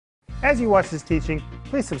As you watch this teaching,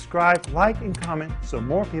 please subscribe, like, and comment so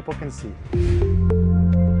more people can see.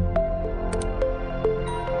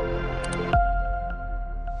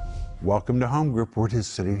 Welcome to Home Group. We're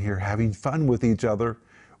just sitting here having fun with each other,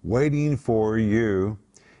 waiting for you.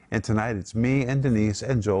 And tonight it's me and Denise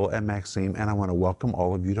and Joel and Maxime, and I want to welcome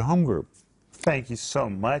all of you to Home Group. Thank you so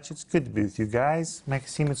much. It's good to be with you guys.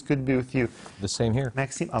 Maxime, it's good to be with you. The same here.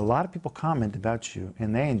 Maxime, a lot of people comment about you,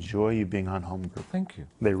 and they enjoy you being on Home Group. Thank you.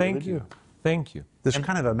 They really Thank you. do. Thank you. There's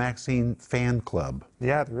kind of a Maxine fan club.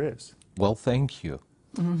 Yeah, there is. Well, thank you.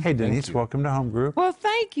 Hey, Denise, you. welcome to Home Group. Well,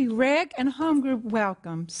 thank you, Rick, and Home Group,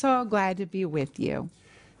 welcome. So glad to be with you.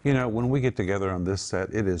 You know, when we get together on this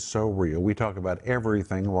set, it is so real. We talk about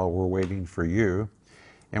everything while we're waiting for you,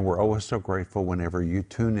 and we're always so grateful whenever you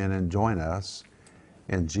tune in and join us.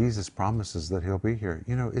 And Jesus promises that he'll be here.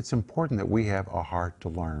 You know, it's important that we have a heart to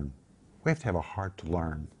learn. We have to have a heart to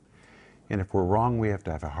learn. And if we're wrong, we have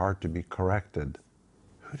to have a heart to be corrected.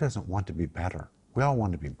 Who doesn't want to be better? We all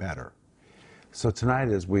want to be better. So tonight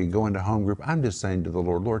as we go into Home Group, I'm just saying to the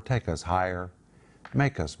Lord, Lord, take us higher,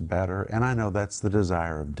 make us better. And I know that's the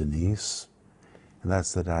desire of Denise, and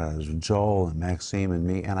that's the desire of Joel and Maxime and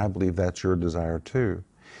me, and I believe that's your desire too.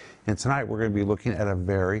 And tonight we're going to be looking at a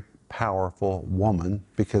very powerful woman,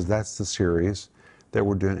 because that's the series that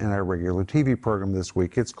we're doing in our regular TV program this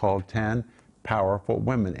week. It's called 10 Powerful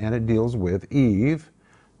Women, and it deals with Eve,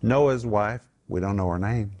 Noah's wife. We don't know her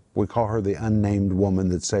name. We call her the unnamed woman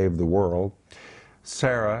that saved the world.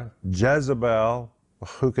 Sarah, Jezebel,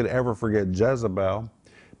 who could ever forget Jezebel?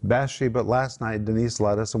 Bathsheba. Last night Denise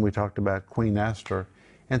led us and we talked about Queen Esther.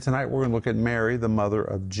 And tonight we're going to look at Mary, the mother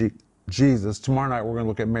of Jesus. Tomorrow night we're going to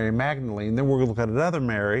look at Mary Magdalene. Then we're going to look at another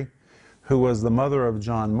Mary, who was the mother of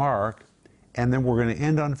John Mark. And then we're going to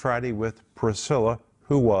end on Friday with Priscilla,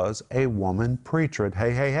 who was a woman preacher. And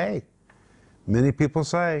hey, many people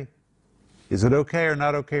say, is it okay or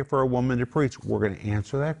not okay for a woman to preach? We're going to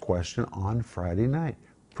answer that question on Friday night.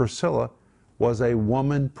 Priscilla was a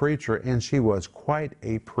woman preacher, and she was quite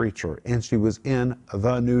a preacher, and she was in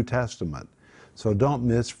the New Testament. So don't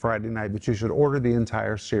miss Friday night, but you should order the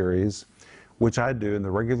entire series, which I do in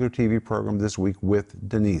the regular TV program this week with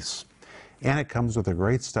Denise. And it comes with a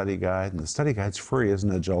great study guide, and the study guide's free,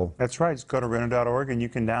 isn't it, Joel? That's right. Just go to renner.org and you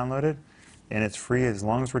can download it, and it's free as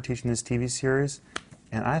long as we're teaching this TV series.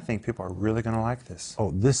 And I think people are really going to like this.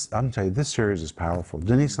 Oh, I'm telling you, this series is powerful.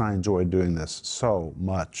 Denise and I enjoy doing this so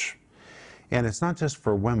much. And it's not just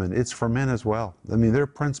for women, it's for men as well. I mean, there are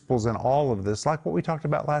principles in all of this, like what we talked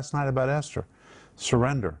about last night about Esther.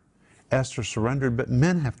 Surrender. Esther surrendered, but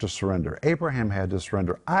men have to surrender. Abraham had to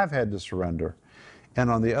surrender. I've had to surrender.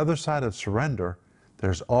 And on the other side of surrender,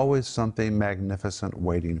 there's always something magnificent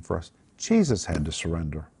waiting for us. Jesus had to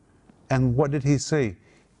surrender. And what did he see?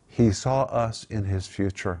 He saw us in his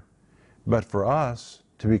future. But for us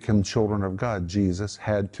to become children of God, Jesus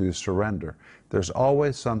had to surrender. There's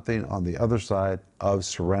always something on the other side of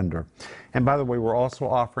surrender. And by the way, we're also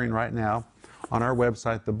offering right now on our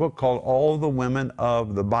website the book called All the Women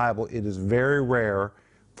of the Bible. It is very rare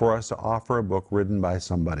for us to offer a book written by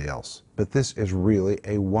somebody else. But this is really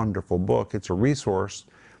a wonderful book. It's a resource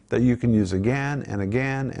that you can use again and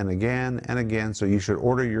again and again and again, so you should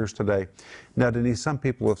order yours today. Now, Denise, some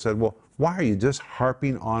people have said, well, why are you just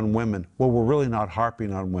harping on women? Well, we're really not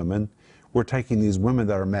harping on women. We're taking these women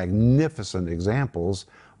that are magnificent examples,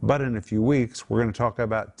 but in a few weeks, we're going to talk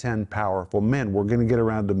about 10 powerful men. We're going to get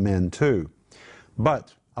around to men too.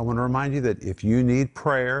 But I want to remind you that if you need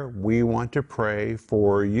prayer, we want to pray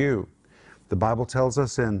for you. The Bible tells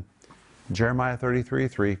us in Jeremiah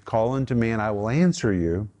 33:3, call unto me and I will answer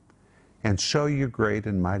you and show you great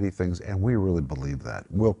and mighty things. And we really believe that.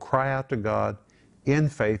 We'll cry out to God in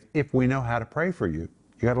faith if we know how to pray for you.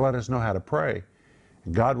 You got to let us know how to pray.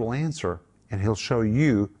 God will answer, and he'll show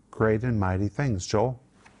you great and mighty things. Joel?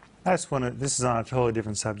 I just want to, this is on a totally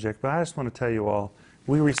different subject, but I just want to tell you all,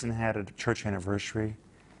 we recently had a church anniversary,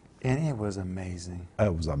 and it was amazing.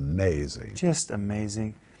 It was amazing. Just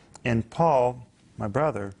amazing. And Paul, my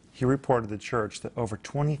brother, he reported to the church that over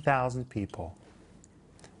 20,000 people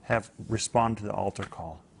have responded to the altar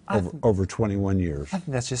call. Over 21 years. I think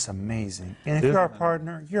that's just amazing. And if you're our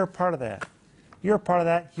partner, you're a part of that. You're a part of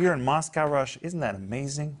that here in Moscow, Russia. Isn't that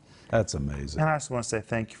amazing? That's amazing. And I just want to say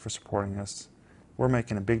thank you for supporting us. We're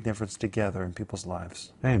making a big difference together in people's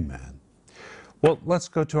lives. Amen. Well, let's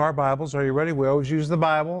go to our Bibles. Are you ready? We always use the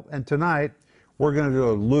Bible. And tonight, we're going to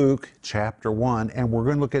do Luke chapter 1. And we're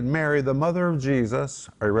going to look at Mary, the mother of Jesus.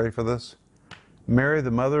 Are you ready for this? Mary,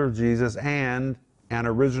 the mother of Jesus, and an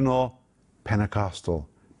original Pentecostal.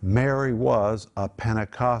 Mary was a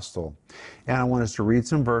Pentecostal. And I want us to read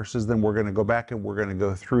some verses, then we're going to go back and we're going to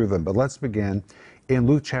go through them. But let's begin in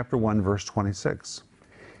Luke chapter 1, verse 26.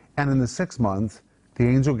 And in the 6th month, the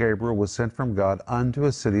angel Gabriel was sent from God unto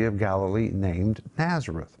a city of Galilee named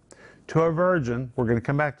Nazareth, to a virgin, we're going to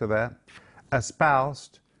come back to that,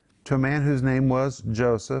 espoused to a man whose name was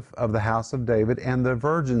Joseph of the house of David, and the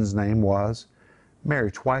virgin's name was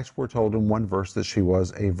Mary. Twice we're told in one verse that she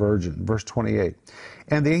was a virgin. Verse 28.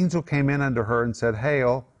 And the angel came in unto her and said,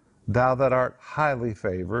 Hail, thou that art highly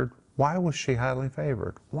favored. Why was she highly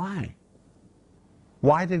favored? Why?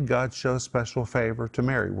 Why did God show special favor to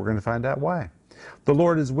Mary? We're going to find out why. The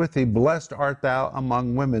Lord is with thee, blessed art thou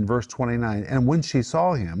among women. Verse 29. And when she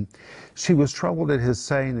saw him, she was troubled at his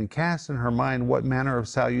saying, and cast in her mind what manner of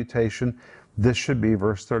salutation this should be.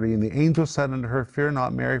 Verse 30. And the angel said unto her, Fear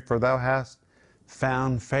not, Mary, for thou hast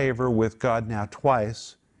found favor with God. Now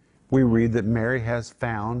twice we read that Mary has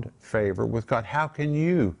found favor with God. How can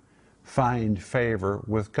you find favor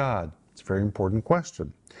with God? It's a very important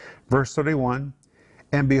question. Verse 31.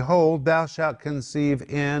 And behold, thou shalt conceive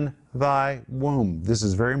in thy womb. This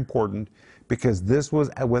is very important because this was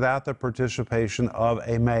without the participation of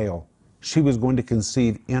a male. She was going to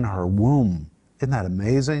conceive in her womb. Isn't that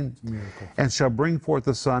amazing? Miracle. And shall bring forth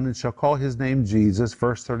a son, and shall call his name Jesus.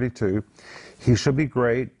 Verse 32. He shall be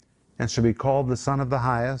great, and shall be called the Son of the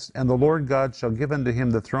Highest. And the Lord God shall give unto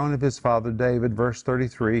him the throne of his father David. Verse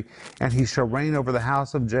 33. And he shall reign over the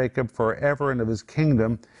house of Jacob forever, and of his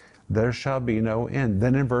kingdom there shall be no end.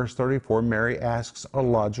 Then in verse 34, Mary asks a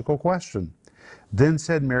logical question. Then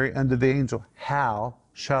said Mary unto the angel, How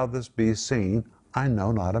shall this be seen? I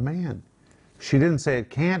know not a man. She didn't say it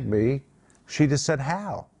can't be. She just said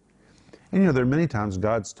how. And there are many times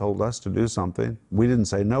God's told us to do something. We didn't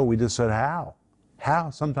say no, we just said how. How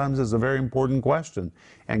sometimes is a very important question.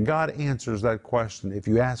 And God answers that question if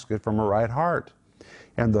you ask it from a right heart.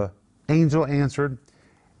 And the angel answered,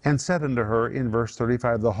 and said unto her in verse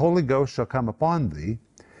 35, The Holy Ghost shall come upon thee,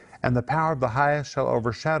 and the power of the highest shall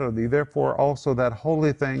overshadow thee. Therefore also that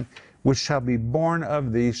holy thing which shall be born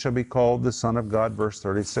of thee shall be called the Son of God. Verse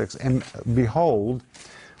 36. And behold,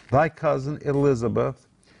 thy cousin Elizabeth,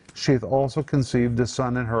 she hath also conceived a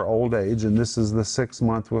son in her old age, and this is the 6th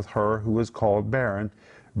month with her who is called barren.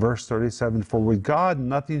 Verse 37. For with God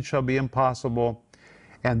nothing shall be impossible.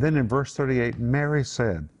 And then in verse 38, Mary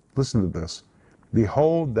said, listen to this,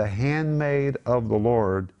 Behold, the handmaid of the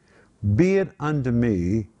Lord, be it unto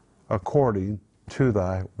me according to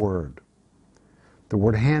thy word. The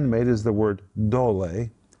word handmaid is the word dole,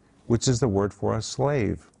 which is the word for a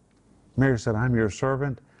slave. Mary said, I'm your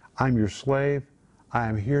servant, I'm your slave, I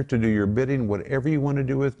am here to do your bidding. Whatever you want to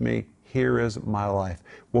do with me, here is my life.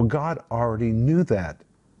 Well, God already knew that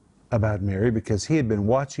about Mary because he had been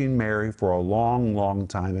watching Mary for a long, long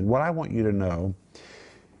time. And what I want you to know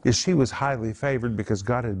is she was highly favored because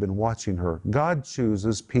God had been watching her. God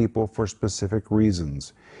chooses people for specific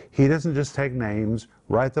reasons. He doesn't just take names,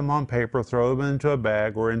 write them on paper, throw them into a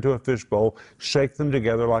bag or into a fishbowl, shake them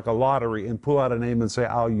together like a lottery and pull out a name and say,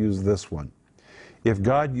 I'll use this one. If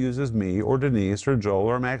God uses me or Denise or Joel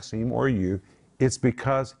or Maxime or you, it's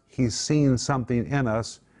because he's seen something in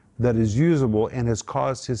us that is usable and has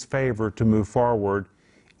caused his favor to move forward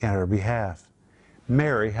in our behalf.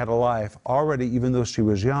 Mary had a life already, even though she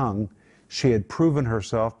was young, she had proven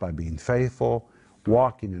herself by being faithful,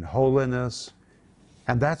 walking in holiness,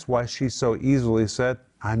 and that's why she so easily said,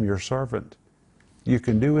 I'm your servant. You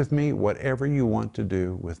can do with me whatever you want to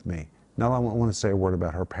do with me. Now I want to say a word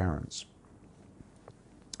about her parents.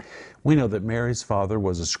 We know that Mary's father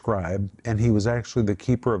was a scribe, and he was actually the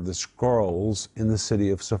keeper of the scrolls in the city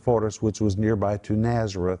of Sepphoris, which was nearby to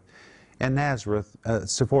Nazareth. And Nazareth,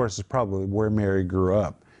 Sepphoris is probably where Mary grew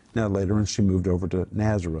up. Now later on she moved over to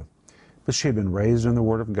Nazareth. But she had been raised in the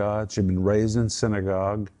Word of God. She had been raised in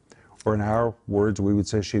synagogue. Or in our words, we would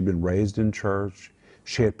say she had been raised in church.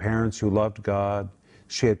 She had parents who loved God.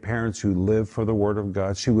 She had parents who lived for the Word of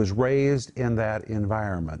God. She was raised in that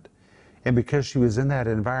environment. And because she was in that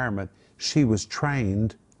environment, she was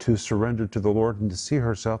trained to surrender to the Lord and to see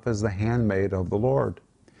herself as the handmaid of the Lord.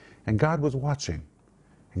 And God was watching.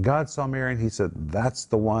 And God saw Mary and he said, that's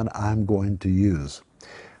the one I'm going to use.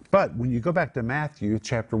 But when you go back to Matthew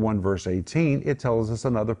chapter 1, verse 18, it tells us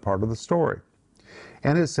another part of the story.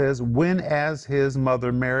 And it says, when as his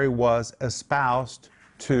mother Mary was espoused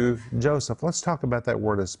to Joseph. Let's talk about that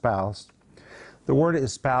word espoused. The word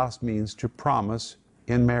espoused means to promise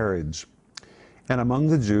in marriage. And among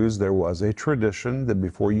the Jews, there was a tradition that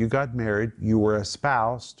before you got married, you were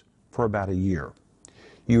espoused for about a year.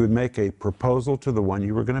 You would make a proposal to the one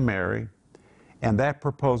you were going to marry, And that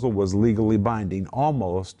proposal was legally binding,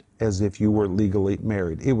 almost as if you were legally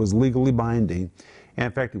married. It was legally binding. And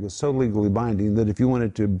in fact, it was so legally binding that if you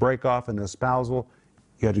wanted to break off an espousal,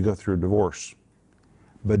 you had to go through a divorce.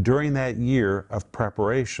 But during that year of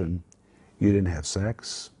preparation, you didn't have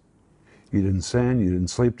sex, you didn't sin, you didn't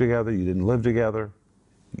sleep together, you didn't live together.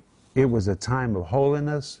 It was a time of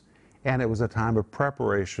holiness, and it was a time of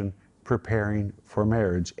preparation, preparing for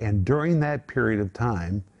marriage. And during that period of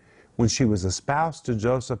time, when she was espoused to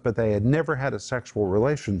Joseph, but they had never had a sexual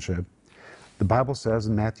relationship, the Bible says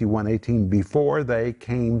in Matthew 1:18, before they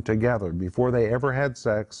came together, before they ever had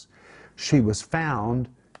sex, she was found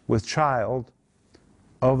with child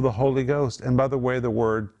of the Holy Ghost. And by the way, the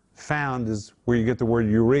word found is where you get the word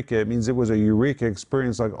eureka. It means it was a eureka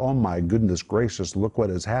experience, like, oh my goodness gracious, look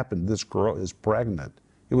what has happened. This girl is pregnant.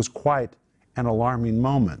 It was quite an alarming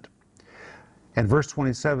moment. And verse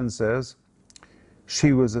 27 says,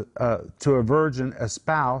 she was to a virgin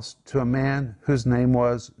espoused to a man whose name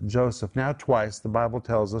was Joseph. Now twice the Bible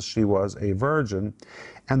tells us she was a virgin,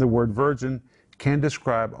 and the word virgin can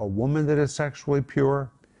describe a woman that is sexually pure.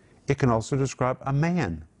 It can also describe a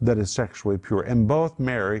man that is sexually pure. And both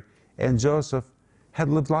Mary and Joseph had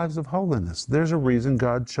lived lives of holiness. There's a reason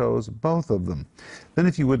God chose both of them. Then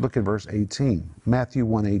if you would look at verse 18, Matthew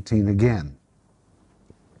 1:18 again.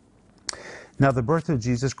 Now the birth of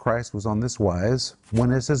Jesus Christ was on this wise,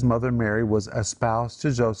 when as his mother Mary was espoused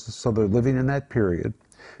to Joseph, so they're living in that period,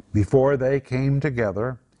 before they came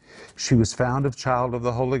together, she was found of child of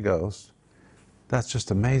the Holy Ghost. That's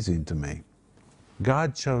just amazing to me.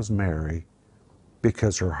 God chose Mary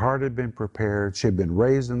because her heart had been prepared. She had been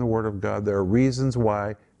raised in the Word of God. There are reasons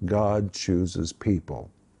why God chooses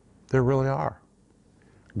people. There really are.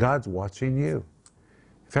 God's watching you.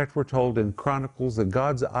 In fact, we're told in Chronicles that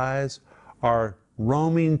God's eyes are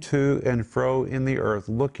roaming to and fro in the earth,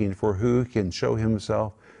 looking for who can show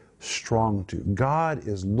himself strong to. God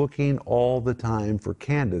is looking all the time for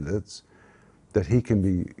candidates that he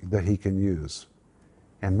can use.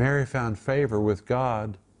 And Mary found favor with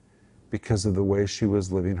God because of the way she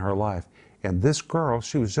was living her life. And this girl,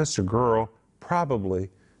 she was just a girl, probably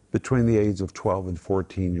between the age of 12 and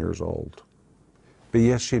 14 years old. But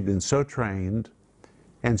yes, she had been so trained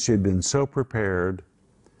and she had been so prepared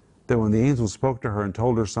that when the angel spoke to her and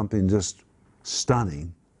told her something just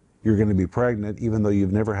stunning, you're going to be pregnant even though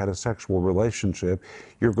you've never had a sexual relationship,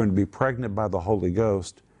 you're going to be pregnant by the Holy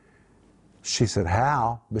Ghost. She said,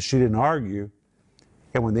 how? But she didn't argue.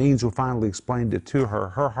 And when the angel finally explained it to her,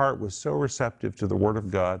 her heart was so receptive to the Word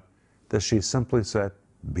of God that she simply said,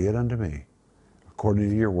 be it unto me, according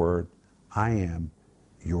to your word, I am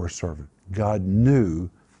your servant. God knew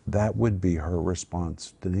that would be her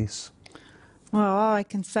response. Denise? Well, all I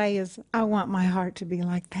can say is I want my heart to be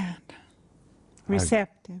like that,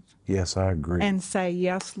 receptive. Yes, I agree. And say,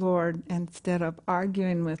 yes, Lord, instead of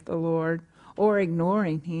arguing with the Lord or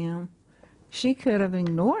ignoring him. She could have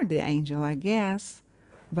ignored the angel, I guess,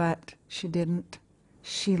 but she didn't.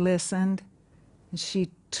 She listened, and she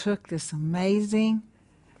took this amazing,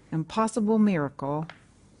 impossible miracle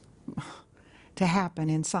to happen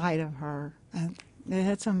inside of her. And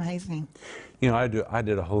it's amazing. You know, I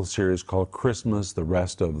did a whole series called Christmas, the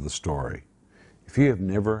Rest of the Story. If you have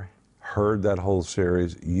never heard that whole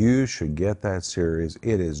series, you should get that series.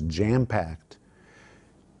 It is jam-packed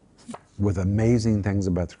with amazing things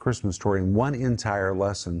about the Christmas story. And one entire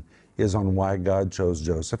lesson is on why God chose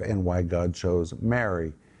Joseph and why God chose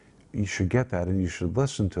Mary. You should get that and you should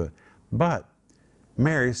listen to it. But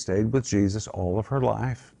Mary stayed with Jesus all of her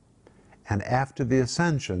life. And after the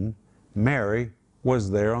ascension, Mary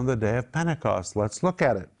was there on the day of Pentecost. Let's look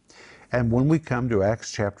at it. And when we come to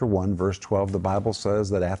Acts chapter 1, verse 12, the Bible says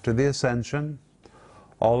that after the ascension,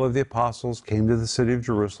 all of the apostles came to the city of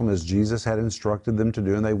Jerusalem as Jesus had instructed them to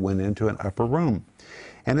do, and they went into an upper room.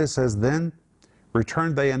 And it says, then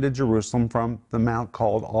returned they unto Jerusalem from the mount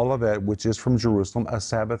called Olivet, which is from Jerusalem a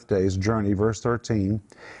Sabbath day's journey. Verse 13,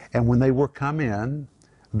 and when they were come in,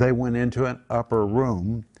 they went into an upper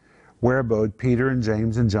room, where abode Peter and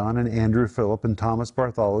James and John and Andrew, Philip and Thomas,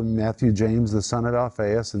 Bartholomew, Matthew, James, the son of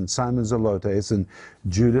Alphaeus, and Simon Zelotes, and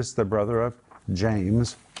Judas, the brother of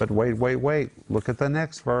James. But wait. Look at the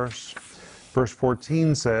next verse. Verse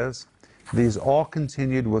 14 says, these all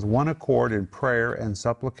continued with one accord in prayer and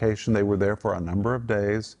supplication. They were there for a number of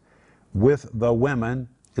days with the women.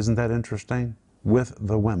 Isn't that interesting? With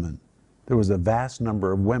the women. There was a vast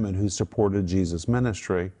number of women who supported Jesus'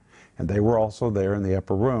 ministry, and they were also there in the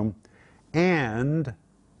upper room. And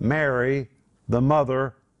Mary, the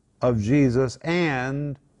mother of Jesus,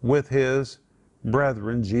 and with his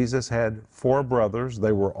brethren. Jesus had 4 brothers.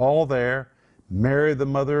 They were all there. Mary, the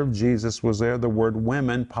mother of Jesus, was there. The word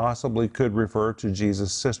women possibly could refer to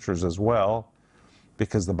Jesus' sisters as well,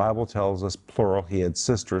 because the Bible tells us plural, he had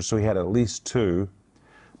sisters, so he had at least two.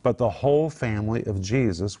 But the whole family of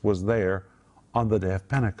Jesus was there on the day of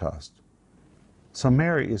Pentecost. So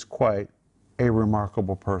Mary is quite a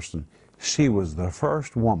remarkable person. She was the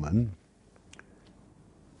first woman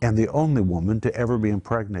and the only woman to ever be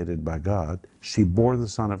impregnated by God. She bore the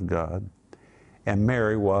Son of God, and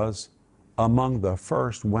Mary was among the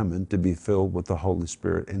first women to be filled with the Holy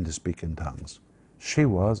Spirit and to speak in tongues. She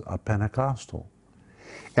was a Pentecostal.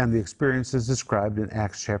 And the experience is described in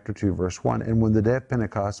Acts chapter 2, verse 1. And when the day of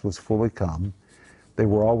Pentecost was fully come, they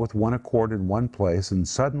were all with one accord in one place, and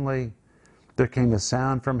suddenly there came a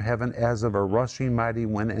sound from heaven as of a rushing mighty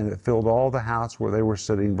wind, and it filled all the house where they were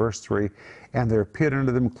sitting. Verse 3, and there appeared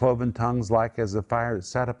unto them cloven tongues like as of fire that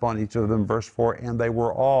sat upon each of them. Verse 4, and they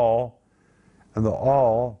were all, and the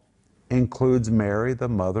all includes Mary, the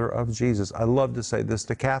mother of Jesus. I love to say this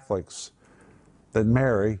to Catholics, that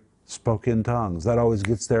Mary spoke in tongues. That always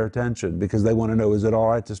gets their attention because they want to know, is it all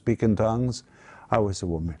right to speak in tongues? I always say,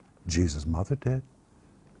 well, Jesus' mother did.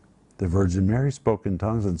 The Virgin Mary spoke in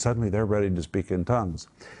tongues, and suddenly they're ready to speak in tongues.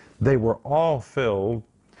 They were all filled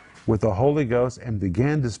with the Holy Ghost and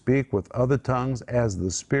began to speak with other tongues as the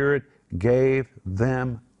Spirit gave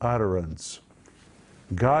them utterance.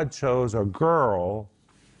 God chose a girl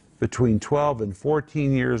between 12 and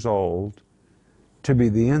 14 years old to be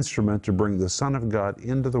the instrument to bring the Son of God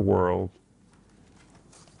into the world.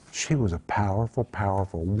 She was a powerful,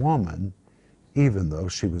 powerful woman, even though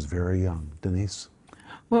she was very young. Denise?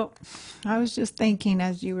 Well, I was just thinking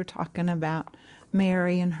as you were talking about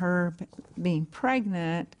Mary and her being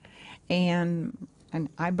pregnant, and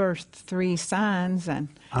I birthed 3 sons, and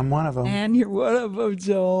I'm one of them. and you're one of them,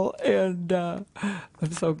 Joel, and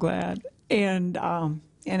I'm so glad. And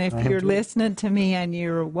if I am you're too. listening to me and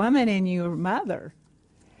you're a woman and you're a mother,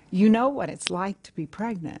 you know what it's like to be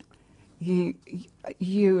pregnant.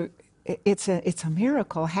 It's a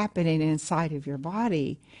miracle happening inside of your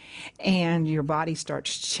body, and your body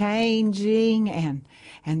starts changing, and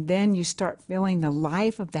then you start feeling the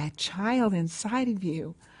life of that child inside of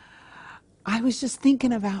you. I was just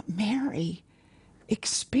thinking about Mary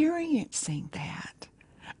experiencing that.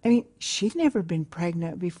 I mean, she'd never been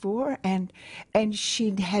pregnant before, and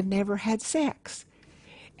she had never had sex.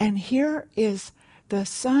 And here is the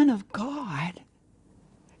Son of God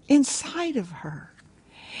inside of her.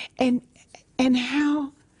 And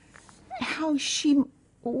how she,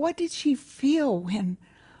 what did she feel when,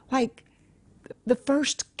 like, the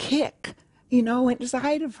first kick,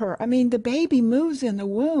 inside of her? I mean, the baby moves in the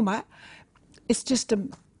womb. It's just a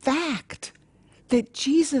fact that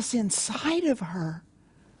Jesus inside of her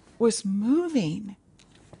was moving.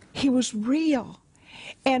 He was real.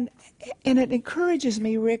 And it encourages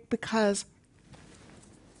me, Rick, because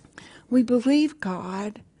we believe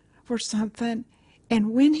God for something,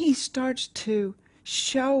 and when he starts to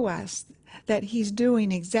show us that he's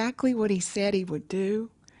doing exactly what he said he would do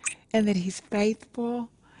and that he's faithful,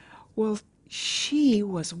 well, she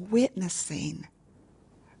was witnessing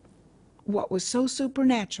what was so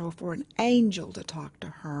supernatural for an angel to talk to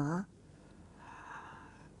her.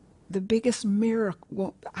 The biggest miracle,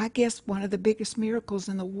 well, I guess one of the biggest miracles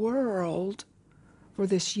in the world for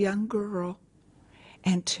this young girl,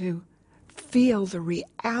 and to feel the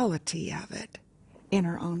reality of it in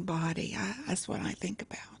her own body. That's what I think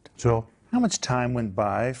about. Joel? How much time went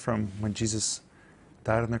by from when Jesus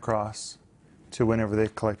died on the cross to whenever they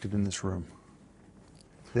collected in this room,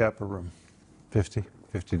 the upper room? 50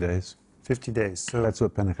 days. 50 days. So That's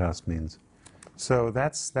what Pentecost means. So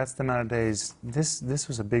that's the amount of days. This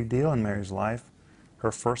was a big deal in Mary's life.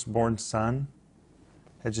 Her firstborn son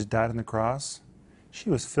had just died on the cross. She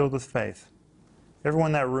was filled with faith. Everyone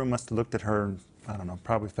in that room must have looked at her and, I don't know,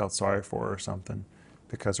 probably felt sorry for her or something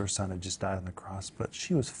because her son had just died on the cross. But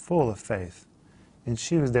she was full of faith, and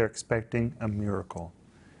she was there expecting a miracle.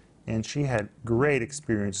 And she had great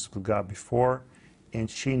experiences with God before, and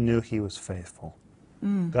she knew he was faithful.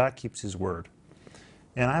 God keeps his word.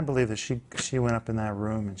 And I believe that she went up in that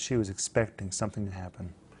room and she was expecting something to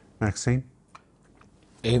happen. Maxine?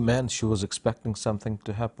 Amen. She was expecting something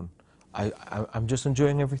to happen. I'm just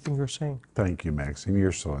enjoying everything you're saying. Thank you, Maxine.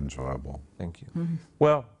 You're so enjoyable. Thank you.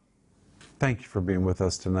 Well, thank you for being with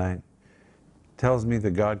us tonight. Tells me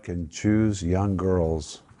that God can choose young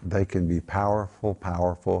girls. They can be powerful,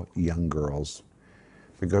 powerful young girls.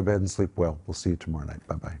 So go to bed and sleep well. We'll see you tomorrow night.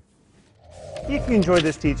 Bye-bye. If you enjoyed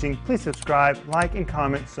this teaching, please subscribe, like, and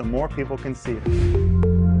comment so more people can see it.